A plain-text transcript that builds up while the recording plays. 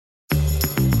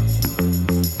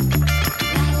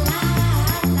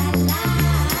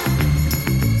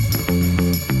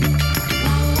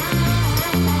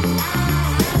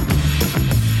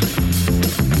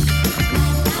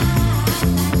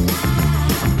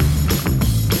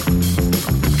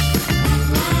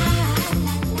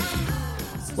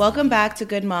Welcome back to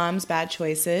Good Moms, Bad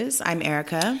Choices. I'm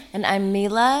Erica. And I'm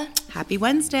Mila. Happy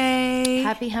Wednesday.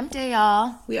 Happy hump day,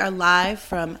 y'all. We are live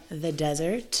from the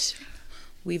desert.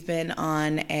 We've been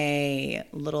on a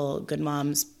little Good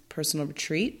Moms personal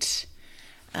retreat.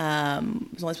 It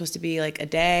was only supposed to be like a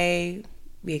day.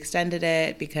 We extended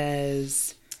it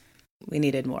because we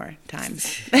needed more time.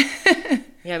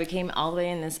 Yeah, we came all the way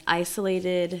in this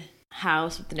isolated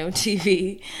house with no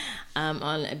TV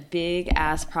on a big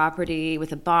ass property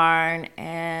with a barn,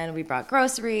 and we brought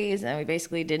groceries, and we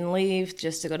basically didn't leave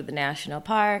just to go to the national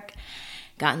park.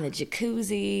 Got in the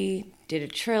jacuzzi, did a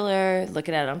Triller,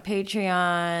 looking at it on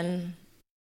Patreon,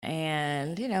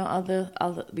 and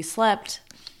we slept,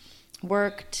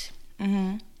 worked,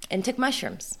 and took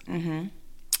mushrooms.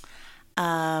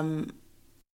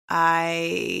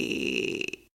 I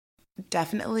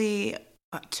definitely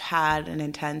had an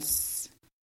intense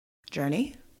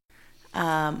journey.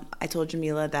 I told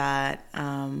Jamila that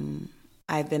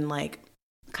I've been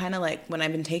kind of when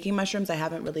I've been taking mushrooms, I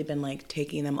haven't really been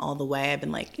taking them all the way. I've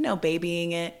been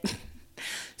babying it.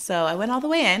 So I went all the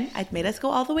way in. I made us go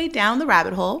all the way down the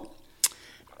rabbit hole,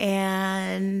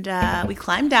 and we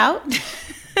climbed out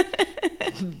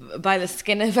by the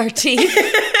skin of our teeth.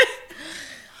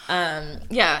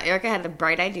 Erica had the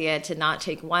bright idea to not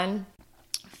take one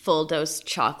full dose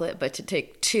chocolate, but to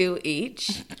take 2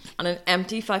 each on an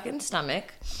empty fucking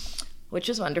stomach, which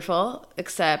was wonderful,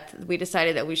 except we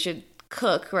decided that we should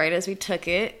cook right as we took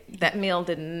it. That meal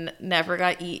never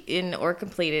got eaten or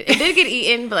completed. It did get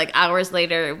eaten, but hours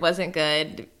later, it wasn't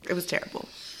good. It was terrible.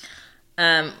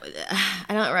 I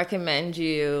don't recommend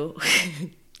you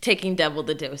taking double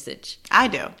the dosage. I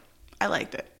do. I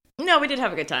liked it. No, we did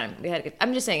have a good time.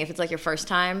 I'm just saying, if it's your first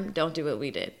time, don't do what we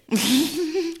did.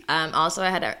 Also, I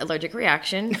had an allergic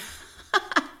reaction,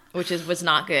 which was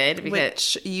not good.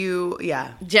 Because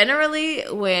generally,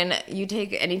 when you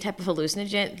take any type of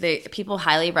hallucinogen, people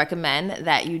highly recommend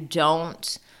that you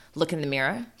don't look in the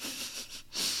mirror.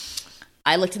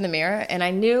 I looked in the mirror, and I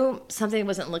knew something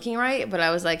wasn't looking right, but I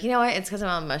was like, you know what? It's because I'm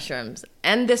on mushrooms.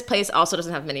 And this place also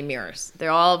doesn't have many mirrors. They're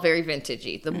all very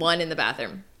vintagey. The one in the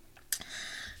bathroom.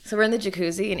 So we're in the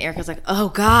jacuzzi, and Erica's like, oh,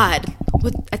 God,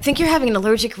 I think you're having an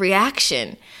allergic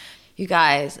reaction. You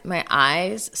guys, my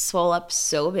eyes swole up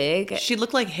so big. She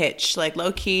looked like Hitch,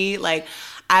 low-key.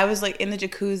 I was, in the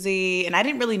jacuzzi, and I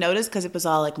didn't really notice because it was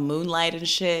all, moonlight and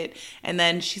shit. And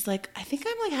then she's like, I think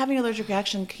I'm, having an allergic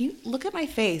reaction. Can you look at my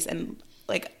face? And,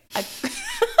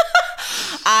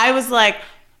 I was like,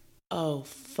 oh,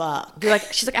 fuck.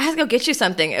 She's like, I have to go get you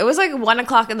something. It was 1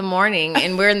 o'clock in the morning,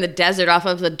 and we're in the desert off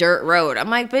of the dirt road. I'm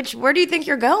like, bitch, where do you think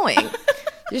you're going?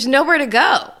 There's nowhere to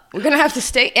go. We're going to have to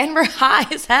stay, and we're high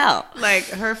as hell.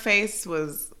 Her face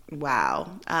was, wow.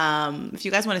 If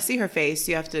you guys want to see her face,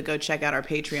 you have to go check out our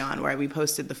Patreon where we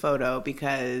posted the photo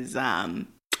because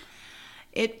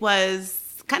it was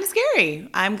kind of scary.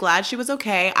 I'm glad she was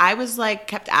okay. I was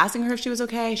kept asking her if she was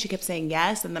okay. She kept saying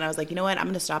yes. And then I was like, you know what? I'm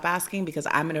going to stop asking because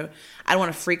I don't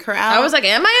want to freak her out. I was like,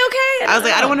 am I okay?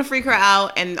 I don't want to freak her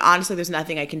out. And honestly, there's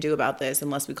nothing I can do about this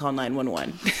unless we call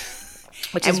 911.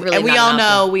 Which is really and we all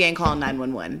know we ain't calling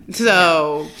 911.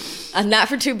 So. Yeah. Not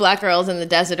for 2 black girls in the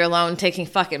desert alone taking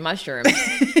fucking mushrooms.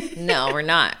 No, we're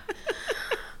not.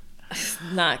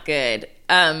 Not good.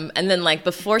 And then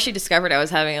before she discovered I was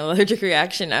having an allergic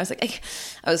reaction, I was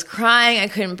I was crying. I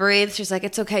couldn't breathe. She's like,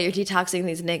 it's okay. You're detoxing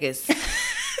these niggas.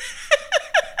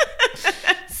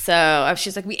 So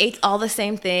she's like, we ate all the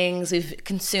same things. We've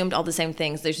consumed all the same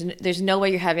things. There's no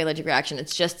way you're having an allergic reaction.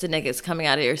 It's just the niggas coming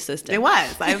out of your system. It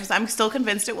was. I'm still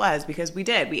convinced it was because we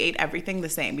did. We ate everything the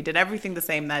same. We did everything the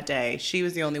same that day. She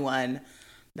was the only one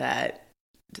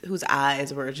whose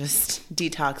eyes were just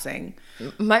detoxing.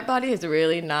 My body has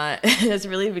really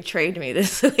betrayed me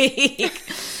this week.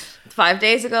 5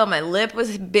 days ago, my lip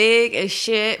was big as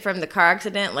shit from the car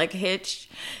accident, Hitch.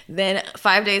 Then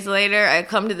 5 days later, I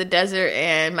come to the desert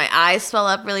and my eyes swell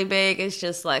up really big. It's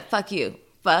just fuck you.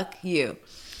 Fuck you.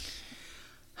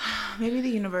 Maybe the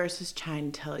universe is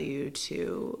trying to tell you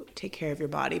to take care of your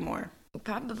body more.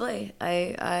 Probably.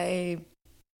 I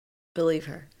believe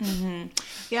her. Mm-hmm.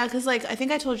 Yeah, because I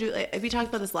think I told you, we talked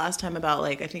about this last time about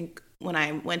I think when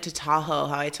I went to Tahoe,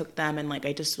 how I took them and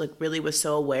I just really was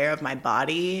so aware of my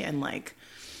body and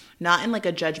not in a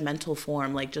judgmental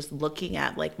form, just looking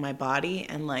at my body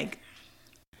and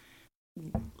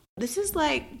this is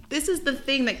the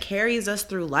thing that carries us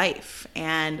through life.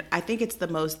 And I think it's the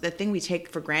thing we take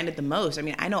for granted the most. I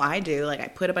mean, I know I do. I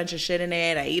put a bunch of shit in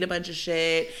it. I eat a bunch of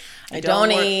shit. I don't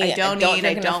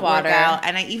work out.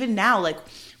 And even now,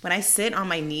 when I sit on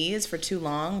my knees for too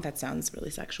long, that sounds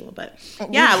really sexual, but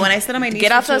yeah, when I sit on my knees,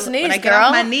 get off those knees, when I get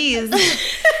off my knees,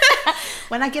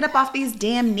 when I get up off these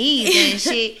damn knees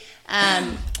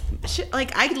and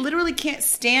like I literally can't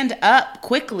stand up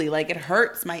quickly. Like it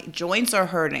hurts. My joints are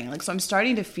hurting. Like, so I'm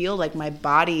starting to feel like my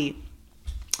body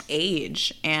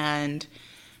age, and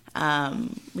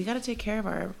we got to take care of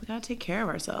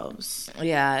ourselves.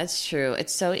 Yeah, it's true.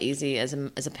 It's so easy as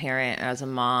a parent or as a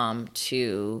mom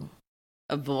to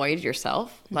avoid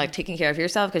yourself, like taking care of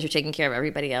yourself because you're taking care of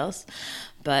everybody else.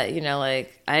 But, you know,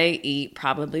 like I eat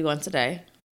probably once a day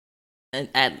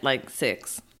at like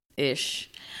 6-ish.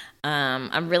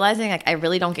 I'm realizing like I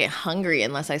really don't get hungry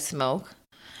unless I smoke.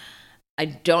 I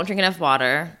don't drink enough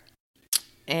water.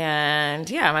 And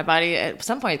yeah, my body at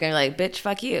some point is going to be like, bitch,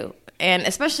 fuck you. And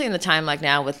especially in the time like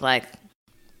now with like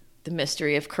the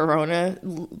mystery of Corona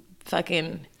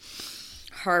fucking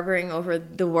harboring over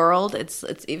the world, it's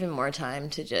even more time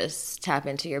to just tap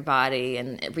into your body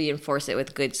and reinforce it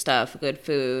with good stuff, good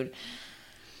food.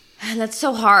 And that's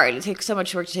so hard. It takes so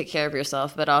much work to take care of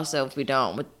yourself, but also if we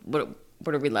don't,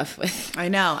 what are we left with? I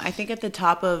know. I think at the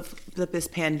top of this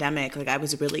pandemic, like I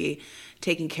was really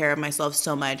taking care of myself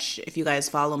so much. If you guys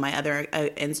follow my other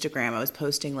Instagram, I was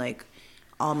posting like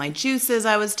all my juices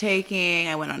I was taking.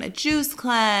 I went on a juice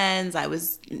cleanse. I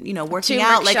was, working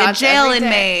out like a jail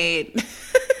inmate.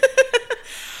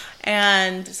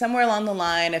 And somewhere along the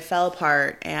line, it fell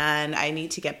apart, and I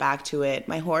need to get back to it.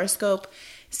 My horoscope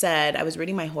said, I was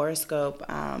reading my horoscope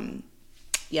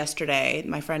yesterday.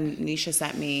 My friend Nisha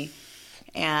sent me,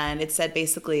 and it said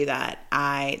basically that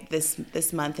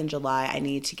this month in July, I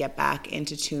need to get back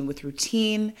into tune with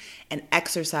routine and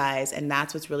exercise, and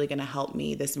that's what's really going to help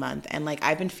me this month. And like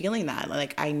I've been feeling that.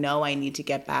 Like I know I need to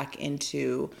get back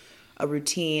into a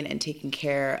routine and taking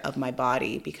care of my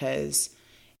body, because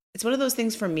it's one of those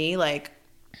things for me, like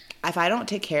if I don't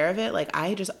take care of it, like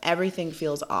everything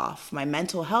feels off. My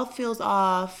mental health feels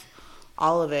off,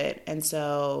 all of it. And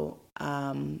so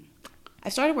I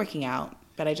started working out,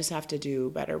 but I just have to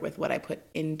do better with what I put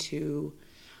into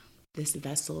this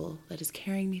vessel that is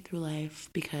carrying me through life,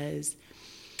 because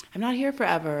I'm not here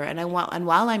forever. And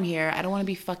while I'm here, I don't want to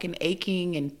be fucking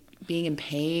aching and being in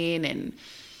pain and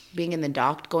being in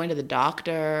going to the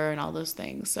doctor and all those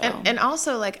things. So and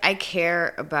also like I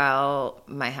care about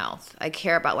my health. I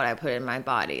care about what I put in my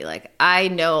body. Like I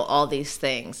know all these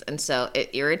things, and so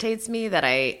it irritates me that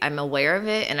I'm aware of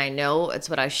it and I know it's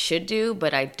what I should do,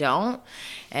 but I don't.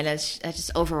 And it's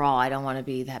just overall, I don't want to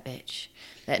be that bitch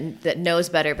that knows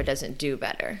better but doesn't do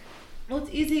better. Well,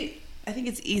 it's easy. I think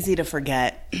it's easy to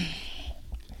forget.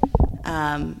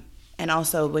 And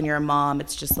also when you're a mom,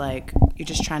 it's just like you're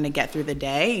just trying to get through the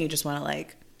day, and you just want to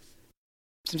like,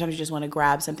 sometimes you just want to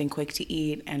grab something quick to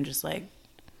eat and just like,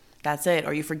 that's it.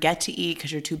 Or you forget to eat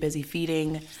because you're too busy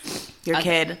feeding your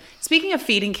kid. Speaking of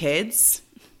feeding kids,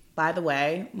 by the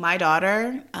way, my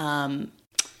daughter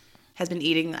has been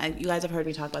eating, you guys have heard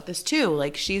me talk about this too,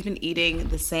 like she's been eating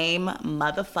the same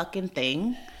motherfucking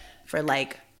thing for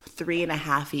like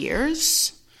 3.5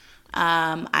 years.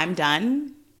 I'm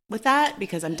done with that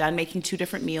because I'm done making 2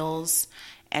 different meals.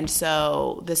 And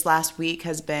so this last week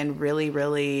has been really,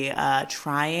 really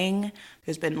trying.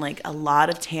 There's been like a lot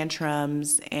of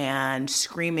tantrums and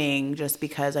screaming just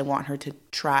because I want her to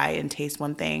try and taste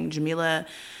one thing.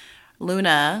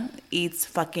 Luna eats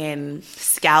fucking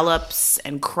scallops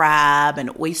and crab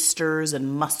and oysters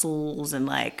and mussels and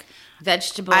like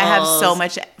vegetables. I have so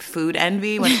much food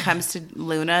envy when it comes to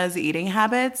Luna's eating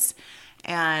habits.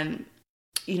 And,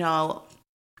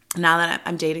 now that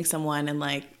I'm dating someone and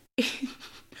like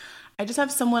I just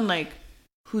have someone like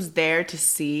who's there to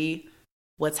see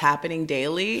what's happening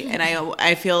daily, and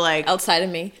I feel like outside of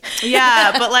me.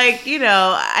 Yeah, but like,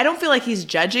 I don't feel like he's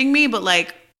judging me, but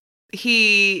like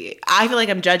I feel like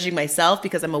I'm judging myself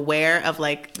because I'm aware of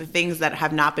like the things that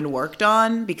have not been worked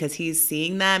on, because he's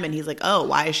seeing them and he's like, oh,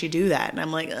 why does she do that? And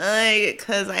I'm like,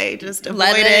 because I just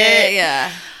avoid it.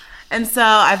 Yeah. And so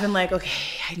I've been like, okay,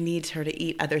 I need her to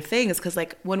eat other things, because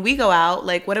like when we go out,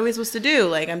 like what are we supposed to do?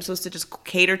 Like I'm supposed to just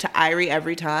cater to Irie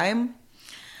every time.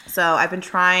 So I've been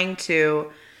trying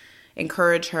to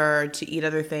encourage her to eat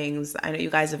other things. I know you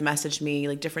guys have messaged me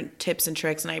like different tips and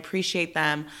tricks, and I appreciate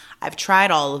them. I've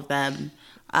tried all of them.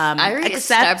 Irie is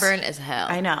stubborn as hell.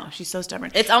 I know. She's so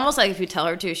stubborn. It's almost like if you tell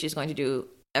her to, she's going to do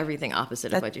everything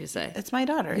opposite of what you say. It's my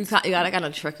daughter. You gotta kind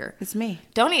of trick her. It's me.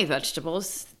 Don't eat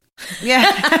vegetables.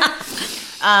 Yeah.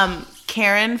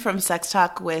 Karen from Sex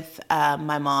Talk with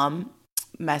my mom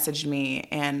messaged me,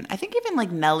 and I think even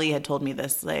like Nelly had told me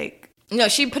this, like No,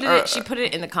 she put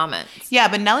it in the comments. Yeah,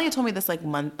 but Nelly had told me this like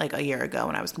a year ago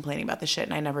when I was complaining about the shit,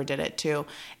 and I never did it too.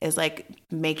 Is like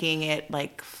making it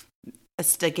like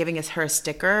giving her a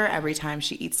sticker every time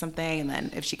she eats something, and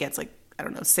then if she gets like, I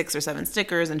don't know, 6 or 7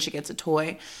 stickers, and she gets a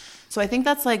toy. So I think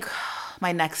that's like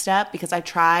my next step, because I've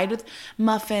tried with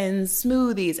muffins,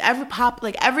 smoothies,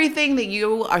 everything that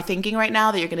you are thinking right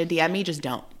now that you're going to DM me, just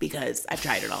don't, because I've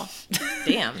tried it all.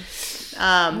 Damn.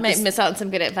 You might miss out on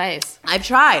some good advice. I've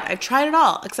tried it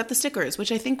all except the stickers,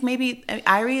 which I think maybe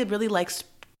Irie really likes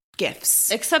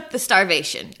gifts. Except the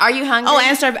starvation. Are you hungry? Oh,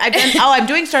 and I'm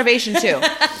doing starvation too.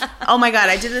 Oh my God,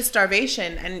 I did this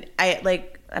starvation, and I like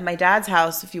at my dad's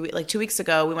house 2 weeks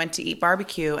ago, we went to eat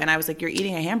barbecue, and I was like, "You're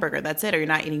eating a hamburger, that's it, or you're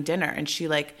not eating dinner." And she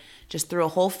like just threw a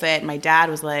whole fit. My dad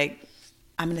was like,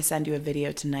 "I'm gonna send you a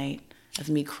video tonight of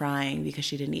me crying because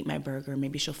she didn't eat my burger.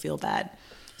 Maybe she'll feel bad."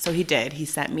 So he did. He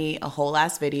sent me a whole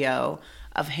ass video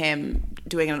of him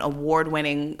doing an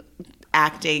award-winning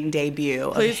acting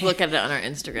debut. Please look at it on our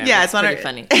Instagram. Yeah, it's pretty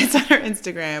funny. It's on our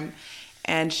Instagram.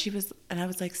 And I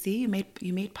was like, "See, you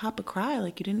made Papa cry.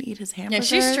 Like, you didn't eat his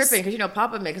hamburgers." Yeah, she's tripping because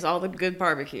Papa makes all the good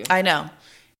barbecue. I know.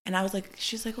 And I was like,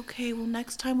 she's like, "Okay, well,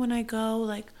 next time when I go,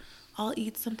 like, I'll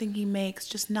eat something he makes,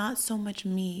 just not so much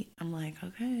meat." I'm like,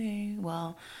 "Okay,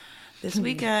 well, this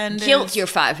weekend guilt your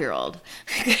 5-year-old.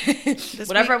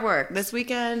 Whatever works. This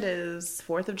weekend is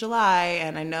 4th of July,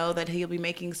 and I know that he'll be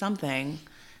making something.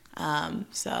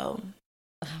 So.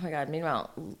 Oh my God!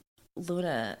 Meanwhile,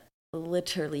 Luna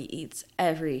literally eats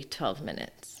every 12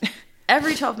 minutes.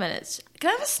 Every 12 minutes. Can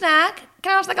I have a snack?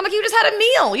 Can I have a snack? I'm like, you just had a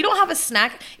meal. You don't have a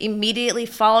snack immediately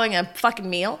following a fucking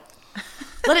meal.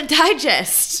 Let it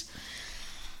digest.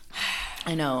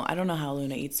 I know. I don't know how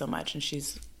Luna eats so much, and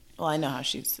I know how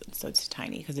she's so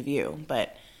tiny because of you,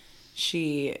 but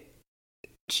she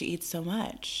eats so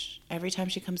much. Every time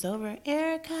she comes over,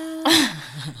 "Erica,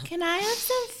 can I have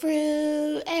some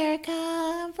fruit?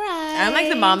 Erica, rice." I'm like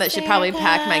the mom that should probably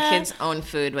pack my kids' own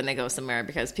food when they go somewhere,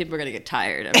 because people are going to get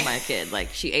tired of my kid. Like,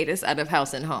 she ate us out of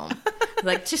house and home.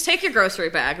 Like, just take your grocery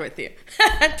bag with you.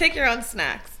 Take your own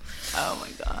snacks. Oh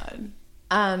my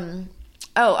God.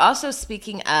 Also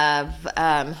speaking of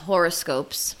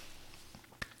horoscopes,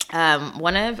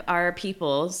 one of our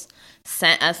peoples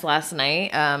sent us last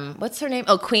night, what's her name?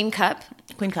 Oh, Queen Cups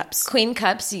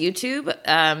YouTube,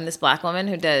 this black woman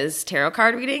who does tarot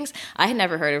card readings. I had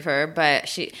never heard of her, but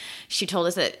she told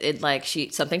us that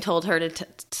something told her to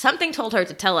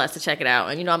tell us to check it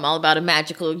out. And I'm all about a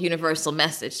magical universal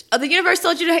message. Oh, the universe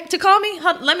told you to call me?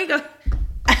 Let me go.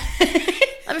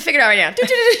 Let me figure it out right now.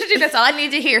 That's all I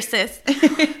need to hear, sis.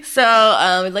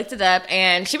 So we looked it up,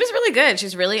 and she was really good.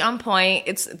 She's really on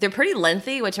point. They're pretty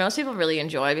lengthy, which most people really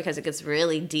enjoy because it gets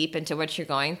really deep into what you're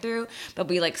going through. But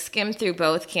we skimmed through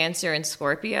both Cancer and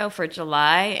Scorpio for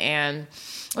July, and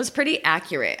it was pretty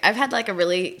accurate. I've had a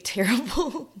really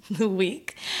terrible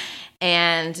week.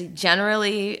 And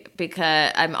generally,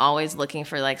 because I'm always looking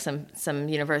for some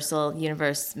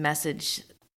universe message,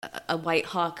 a white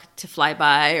hawk to fly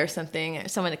by or something,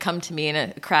 someone to come to me in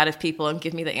a crowd of people and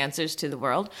give me the answers to the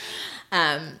world.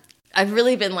 I've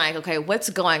really been like, okay,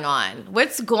 what's going on?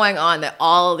 What's going on that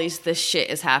all this shit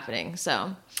is happening?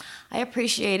 So I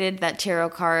appreciated that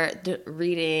tarot card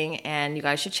reading, and you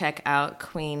guys should check out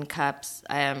Queen Cups.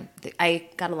 I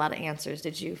got a lot of answers.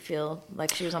 Did you feel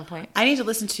like she was on point? I need to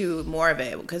listen to more of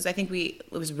it, because I think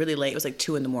it was really late. It was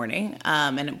 2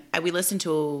 a.m. And we listened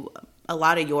to a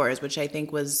lot of yours, which I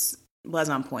think was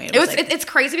on point. It's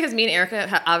crazy because me and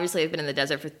Erica obviously have been in the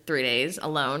desert for 3 days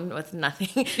alone with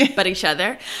nothing but each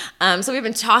other. So we've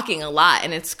been talking a lot,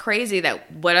 and it's crazy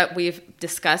that what we've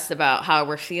discussed about how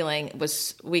we're feeling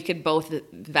we could both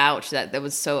vouch that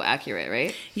was so accurate,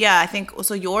 right? Yeah, I think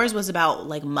so. Yours was about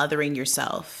mothering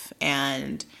yourself,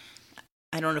 and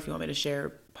I don't know if you want me to share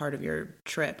part of your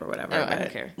trip or whatever. Oh, I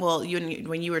don't care. Well,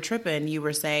 when you were tripping, you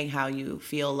were saying how you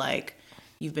feel like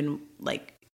you've been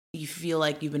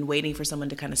you've been waiting for someone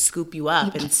to kind of scoop you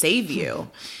up and save you.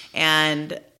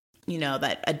 And,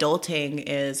 that adulting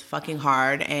is fucking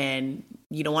hard and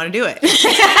you don't want to do it. This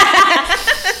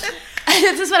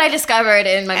is what I discovered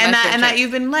in my that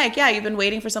you've been you've been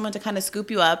waiting for someone to kind of scoop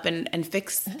you up and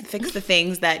fix the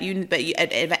things that you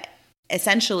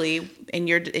essentially in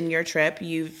your trip,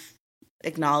 you've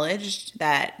acknowledged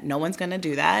that no one's going to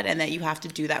do that, and that you have to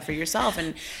do that for yourself,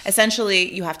 and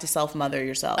essentially you have to self-mother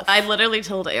yourself. I literally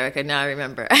told Erica, now I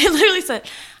remember, I literally said,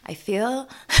 I feel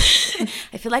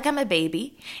like I'm a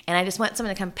baby and I just want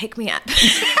someone to come pick me up.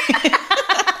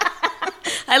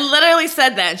 I literally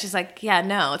said that, and she's like, yeah,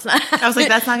 no, it's not happening. I was like,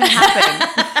 that's not going to happen.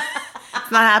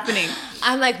 It's not happening.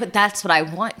 I'm like, but that's what I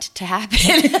want to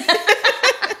happen.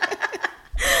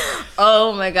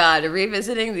 Oh my God,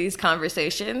 revisiting these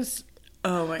conversations.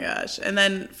 Oh my gosh. And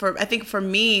then I think for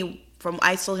me,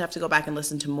 I still have to go back and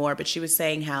listen to more, but she was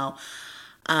saying how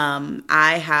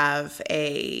I have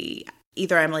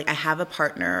either I'm like, I have a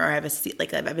partner, or I have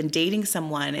I've been dating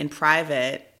someone in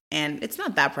private, and it's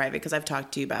not that private because I've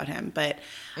talked to you about him, but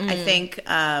I think,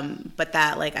 but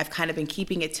that like, I've kind of been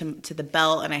keeping it to the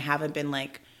belt, and I haven't been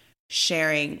like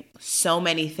sharing so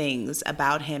many things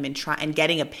about him and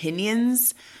getting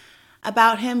opinions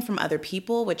about him from other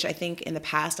people, which I think in the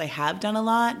past I have done a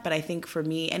lot. But I think for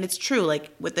me, and it's true, like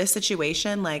with this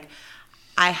situation, like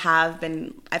I've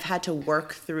had to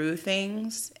work through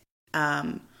things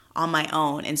on my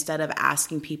own instead of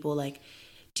asking people like,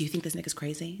 do you think this nigga's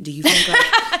crazy? Do you think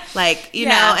like you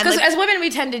know? Because like, as women,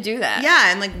 we tend to do that.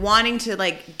 Yeah, and like wanting to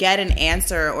like get an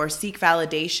answer or seek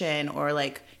validation or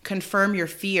like confirm your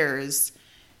fears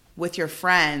with your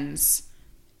friends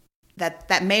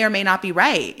that may or may not be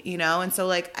right, you know? And so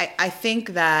like I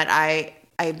think that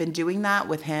I've been doing that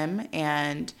with him,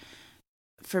 and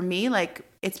for me, like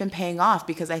it's been paying off,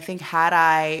 because I think had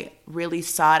I really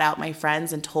sought out my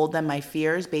friends and told them my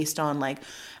fears based on like,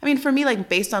 I mean, for me, like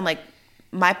based on like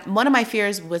one of my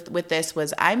fears with this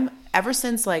was ever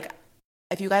since like,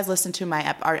 if you guys listen to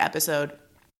our episode,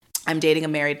 I'm dating a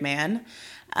married man,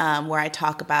 where I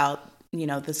talk about, you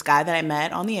know, this guy that I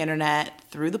met on the internet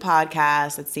through the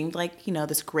podcast. It seemed like, you know,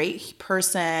 this great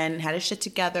person, had his shit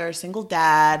together, single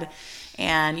dad.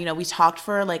 And, you know, we talked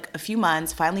for like a few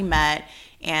months, finally met.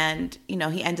 And, you know,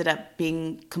 he ended up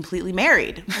being completely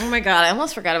married. Oh my God, I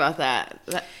almost forgot about that.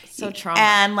 That's so trauma.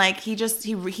 And like he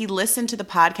listened to the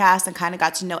podcast and kind of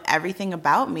got to know everything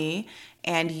about me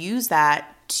and used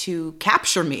that to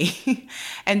capture me.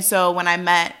 And so when I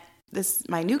met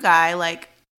my new guy, like,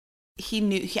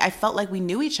 I felt like we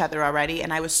knew each other already,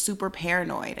 and I was super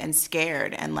paranoid and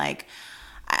scared, and like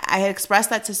I had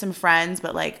expressed that to some friends,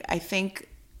 but like I think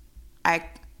I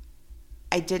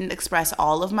didn't express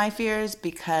all of my fears,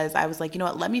 because I was like, you know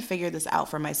what, let me figure this out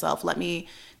for myself. Let me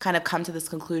kind of come to this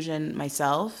conclusion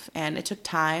myself. And it took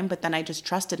time, but then I just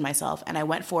trusted myself and I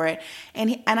went for it. And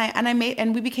we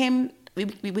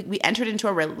entered into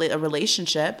a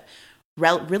relationship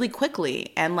really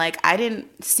quickly. And like, I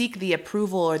didn't seek the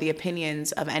approval or the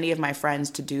opinions of any of my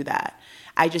friends to do that.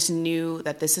 I just knew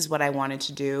that this is what I wanted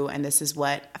to do, and this is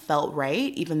what felt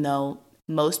right, even though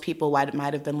most people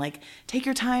might have been like, take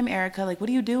your time, Erica. Like, what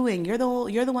are you doing? You're the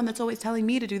one that's always telling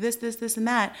me to do this, and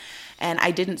that. And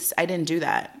I didn't do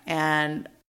that. And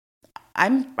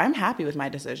I'm happy with my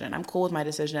decision. I'm cool with my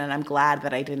decision, and I'm glad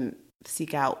that I didn't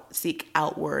seek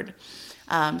outward.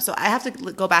 So I have to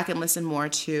go back and listen more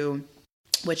to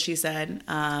what she said,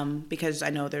 because I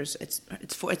know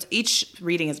each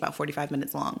reading is about 45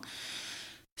 minutes long.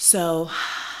 So,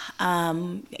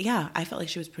 yeah, I felt like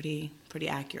she was pretty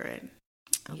accurate.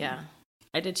 Yeah,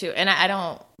 I did too. And I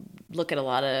don't look at a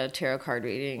lot of tarot card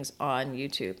readings on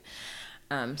YouTube.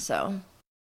 So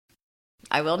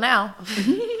I will now.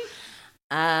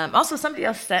 Also, somebody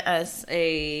else sent us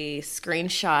a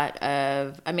screenshot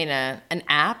of, an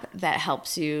app that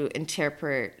helps you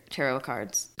interpret tarot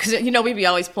cards. Because, you know, we be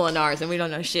always pulling ours and we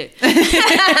don't know shit. We'd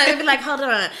be like, hold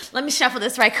on, let me shuffle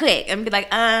this right quick. And be like,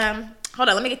 hold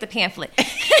on, let me get the pamphlet.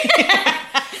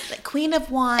 Like Queen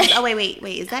of Wands. Oh, wait.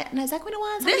 Is that Queen of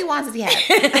Wands? How many wands does he have?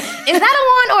 Is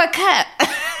that a wand or a cup?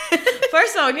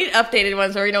 First of all, we need updated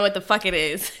ones where we know what the fuck it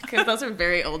is. Because those are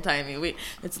very old-timey.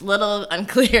 It's a little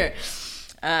unclear.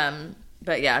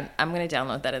 But yeah, I'm going to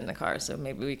download that in the car, so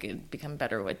maybe we could become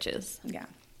better witches. Yeah.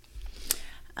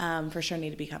 For sure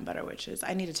need to become better witches.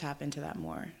 I need to tap into that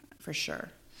more, for sure.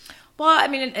 Well, I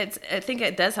mean, I think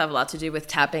it does have a lot to do with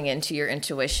tapping into your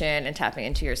intuition and tapping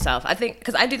into yourself. I think,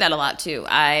 because I do that a lot too.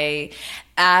 I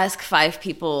ask 5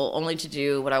 people only to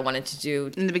do what I wanted to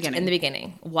do in the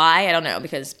beginning. Why? I don't know,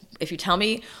 because if you tell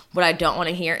me what I don't want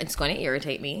to hear, it's going to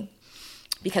irritate me,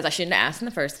 because I shouldn't have asked in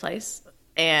the first place.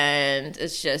 And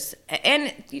it's just,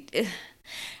 and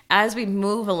as we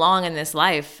move along in this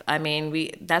life, I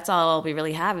mean, that's all we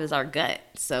really have is our gut.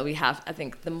 So I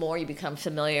think the more you become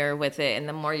familiar with it and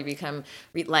the more you become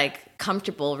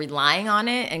comfortable relying on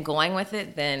it and going with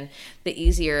it, then the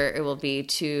easier it will be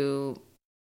to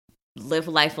live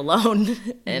life alone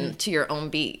and to your own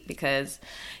beat. Because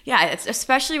yeah, it's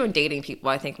especially when dating people,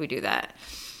 I think we do that.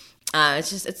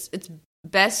 It's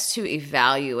best to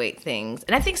evaluate things.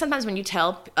 And I think sometimes when you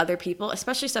tell other people,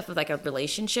 especially stuff with like a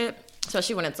relationship,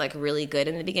 especially when it's like really good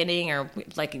in the beginning, or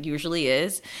like it usually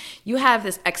is, you have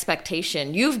this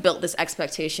expectation. You've built this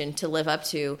expectation to live up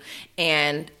to,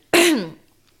 and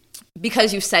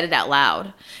because you've said it out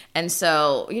loud. And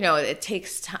so, you know, it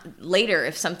takes time later,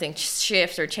 if something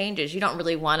shifts or changes, you don't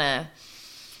really want to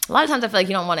a lot of times I feel like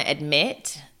you don't want to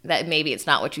admit that maybe it's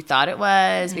not what you thought it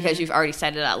was because you've already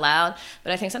said it out loud.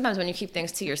 But I think sometimes when you keep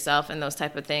things to yourself and those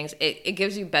type of things, it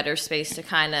gives you better space to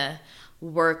kind of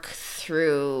work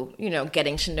through,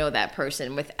 getting to know that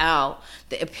person without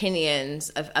the opinions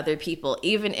of other people,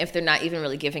 even if they're not even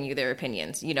really giving you their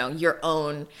opinions, your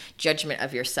own judgment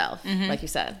of yourself, like you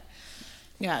said.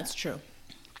 Yeah, it's true.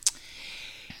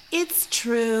 It's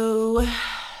true.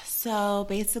 So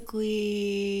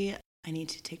basically, I need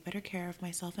to take better care of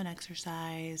myself and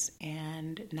exercise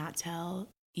and not tell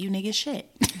you niggas shit.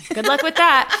 Good luck with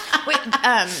that. Wait,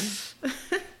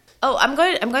 I'm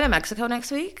going to Mexico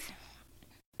next week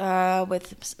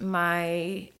with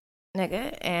my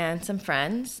nigga and some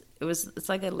friends. It's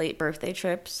like a late birthday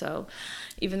trip, so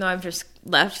even though I've just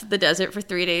left the desert for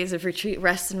 3 days of retreat,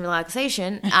 rest, and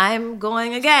relaxation, I'm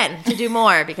going again to do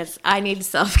more because I need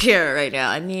self-care right now.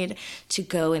 I need to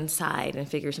go inside and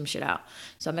figure some shit out.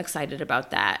 So I'm excited about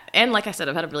that. And like I said,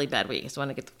 I've had a really bad week, so I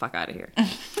want to get the fuck out of here.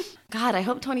 God, I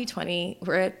hope 2020,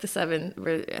 we're at the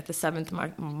seventh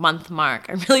month mark.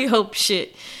 I really hope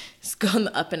shit is going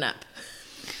up and up.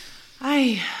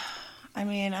 I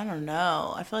mean, I don't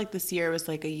know. I feel like this year was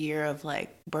like a year of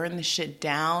like burn the shit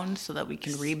down so that we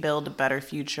can rebuild a better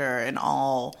future in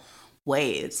all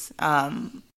ways. How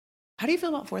do you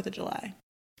feel about 4th of July?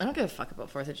 I don't give a fuck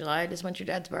about 4th of July. I just want your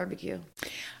dad's barbecue.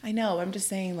 I know. I'm just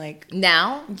saying like...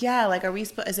 Now? Yeah, like are we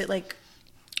supposed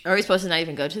to not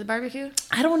even go to the barbecue?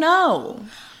 I don't know.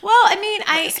 Well, I mean,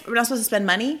 we're not supposed to spend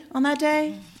money on that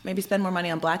day? Maybe spend more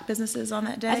money on black businesses on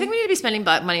that day? I think we need to be spending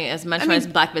money as much as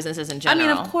black businesses in general.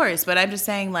 I mean, of course, but I'm just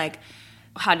saying, like...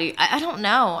 How do you... I don't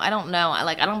know. I don't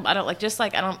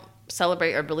I don't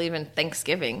celebrate or believe in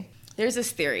Thanksgiving. There's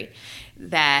this theory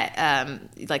that,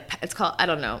 it's called... I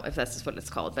don't know if that's just what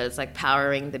it's called, but it's like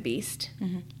powering the beast.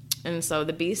 Mm-hmm. And so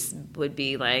the beast would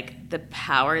be like the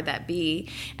power that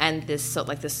be, and these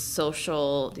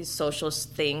social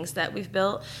things that we've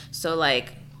built. So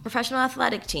like professional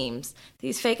athletic teams,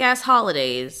 these fake ass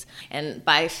holidays, and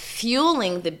by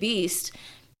fueling the beast,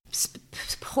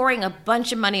 pouring a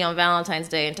bunch of money on Valentine's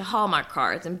Day into Hallmark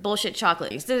cards and bullshit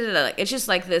chocolates. It's just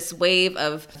like this wave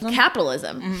of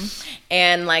capitalism. Mm-hmm.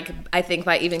 And like I think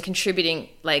by even contributing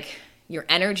like your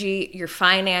energy, your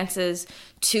finances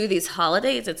to these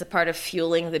holidays, it's a part of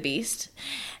fueling the beast.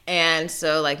 And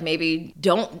so like maybe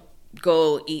don't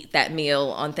go eat that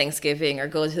meal on Thanksgiving or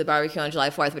go to the barbecue on July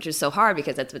 4th, which is so hard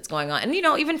because that's what's going on. And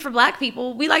even for black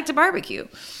people, we like to barbecue.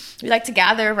 We like to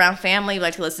gather around family. We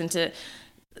like to listen to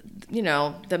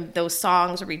those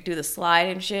songs where we do the slide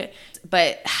and shit.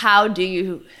 But how do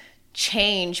you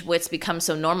change what's become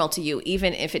so normal to you,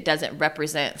 even if it doesn't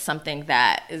represent something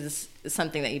that is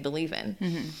something that you believe in?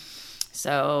 Mm-hmm.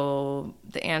 So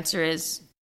the answer is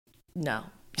no.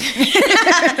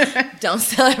 Don't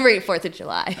celebrate 4th of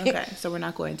July. Okay, so we're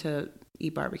not going to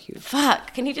eat barbecue.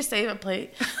 Fuck, can you just save a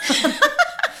plate?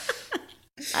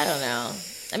 I don't know.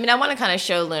 I mean, I want to kind of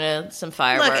show Luna some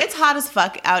fireworks. Look, it's hot as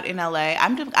fuck out in LA.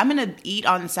 I'm gonna eat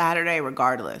on Saturday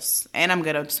regardless, and I'm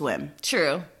gonna swim.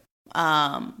 True.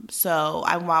 So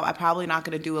I'm probably not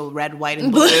gonna do a red, white,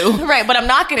 and blue. Right, but I'm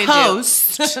not gonna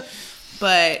post.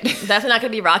 But definitely not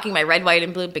gonna be rocking my red, white,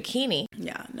 and blue bikini.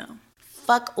 Yeah, no.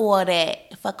 Fuck all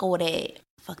that. Fuck all that.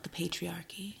 Fuck the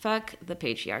patriarchy. Fuck the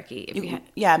patriarchy.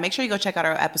 Yeah, make sure you go check out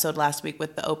our episode last week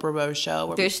with the Oprah Rose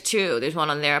show. There's two. There's one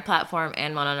on their platform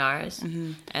and one on ours.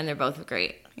 Mm-hmm. And they're both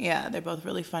great. Yeah, they're both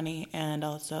really funny. And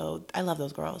also, I love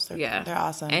those girls. They're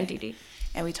awesome. And Dee.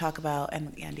 And we talk about,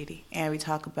 Dee. And we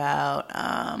talk about,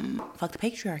 fuck the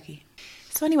patriarchy.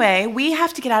 So anyway, we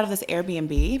have to get out of this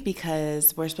Airbnb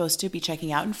because we're supposed to be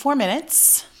checking out in 4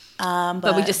 minutes.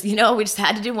 But we just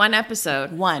had to do one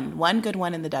episode. One good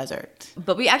one in the desert.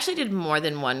 But we actually did more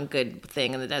than one good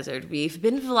thing in the desert. We've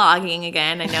been vlogging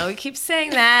again. I know we keep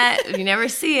saying that. You never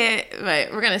see it.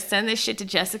 But we're going to send this shit to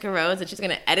Jessica Rhodes and she's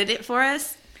going to edit it for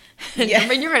us. Yeah.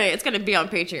 It's going to be on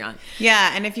Patreon.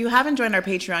 Yeah, and if you haven't joined our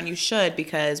Patreon, you should,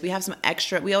 because we have some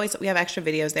extra. We have extra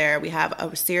videos there. We have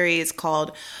a series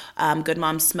called Good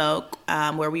Mom Smoke,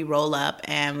 where we roll up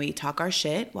and we talk our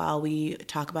shit while we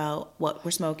talk about what we're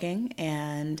smoking,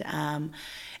 and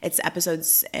it's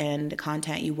episodes and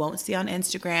content you won't see on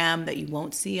Instagram, that you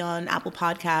won't see on Apple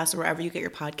Podcasts or wherever you get your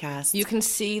podcasts. You can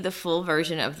see the full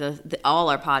version of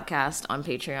all our podcasts on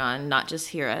Patreon, not just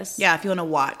hear us. Yeah, if you want to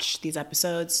watch these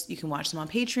episodes, you can watch them on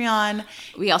Patreon.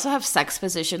 We also have Sex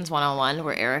Positions 101,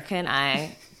 where Erica and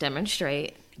I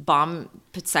demonstrate bomb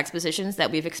sex positions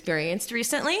that we've experienced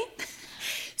recently.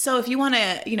 So if you want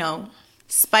to,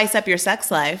 spice up your sex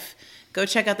life, Go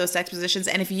check out those sex positions.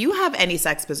 And if you have any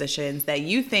sex positions that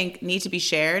you think need to be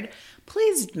shared,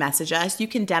 please message us. You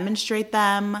can demonstrate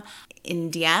them in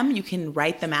DM. You can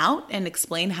write them out and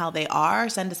explain how they are.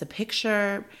 Send us a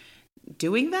picture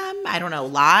doing them, I don't know,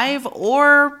 live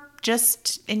or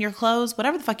just in your clothes,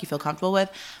 whatever the fuck you feel comfortable with.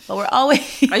 But we're always...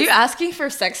 Are you asking for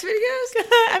sex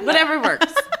videos? Whatever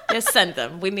works. Just send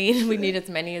them. We need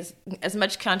as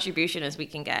much contribution as we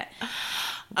can get.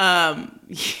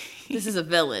 This is a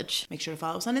village. Make sure to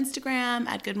follow us on Instagram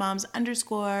at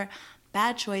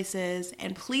goodmoms_badchoices.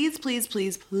 And please, please,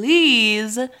 please,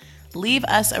 please leave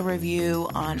us a review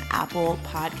on Apple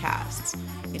Podcasts.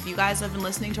 If you guys have been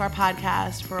listening to our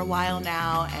podcast for a while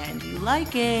now and you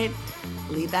like it,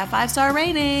 leave that 5-star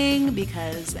rating,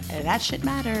 because that shit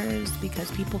matters,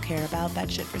 because people care about that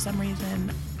shit for some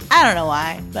reason. I don't know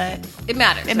why, but it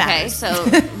matters. It matters. Okay,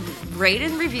 so rate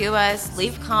and review us,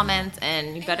 leave comments,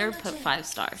 and you better put 5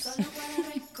 stars.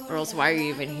 Or else why are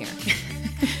you even here?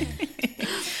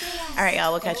 All right,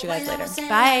 y'all. We'll catch you guys later.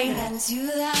 Bye.